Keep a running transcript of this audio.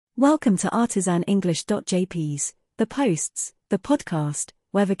Welcome to artisanenglish.jp's, the posts, the podcast,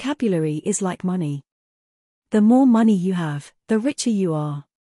 where vocabulary is like money. The more money you have, the richer you are.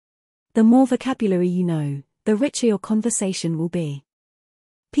 The more vocabulary you know, the richer your conversation will be.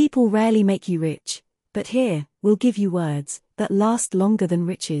 People rarely make you rich, but here, we'll give you words that last longer than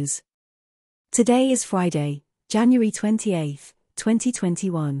riches. Today is Friday, January 28th,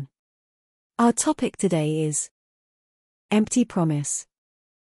 2021. Our topic today is empty promise.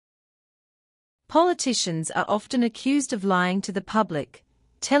 Politicians are often accused of lying to the public,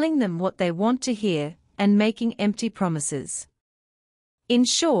 telling them what they want to hear, and making empty promises. In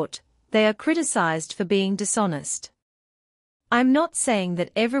short, they are criticized for being dishonest. I'm not saying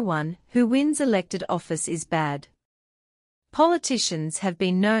that everyone who wins elected office is bad. Politicians have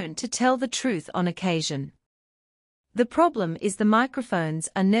been known to tell the truth on occasion. The problem is the microphones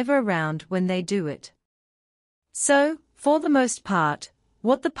are never around when they do it. So, for the most part,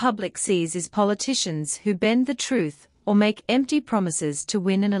 what the public sees is politicians who bend the truth or make empty promises to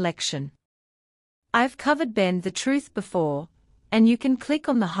win an election. I've covered Bend the Truth before, and you can click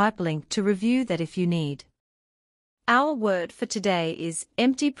on the hyperlink to review that if you need. Our word for today is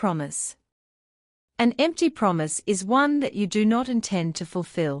empty promise. An empty promise is one that you do not intend to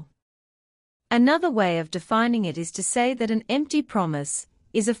fulfill. Another way of defining it is to say that an empty promise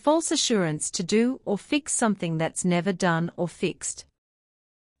is a false assurance to do or fix something that's never done or fixed.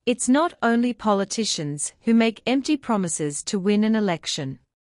 It's not only politicians who make empty promises to win an election.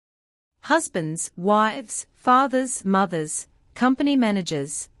 Husbands, wives, fathers, mothers, company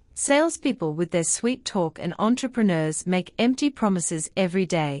managers, salespeople with their sweet talk and entrepreneurs make empty promises every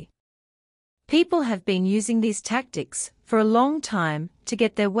day. People have been using these tactics for a long time to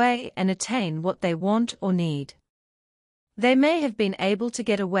get their way and attain what they want or need. They may have been able to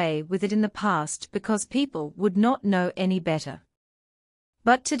get away with it in the past because people would not know any better.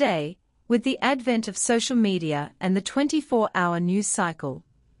 But today, with the advent of social media and the 24-hour news cycle,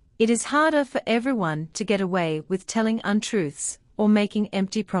 it is harder for everyone to get away with telling untruths or making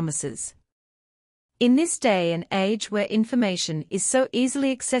empty promises. In this day and age where information is so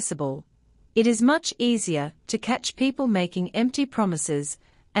easily accessible, it is much easier to catch people making empty promises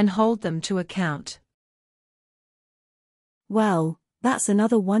and hold them to account. Well, that's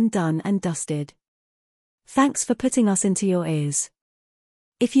another one done and dusted. Thanks for putting us into your ears.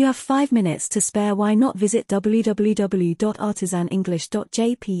 If you have 5 minutes to spare, why not visit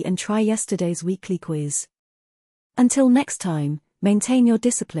www.artisanenglish.jp and try yesterday's weekly quiz. Until next time, maintain your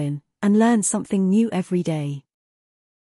discipline and learn something new every day.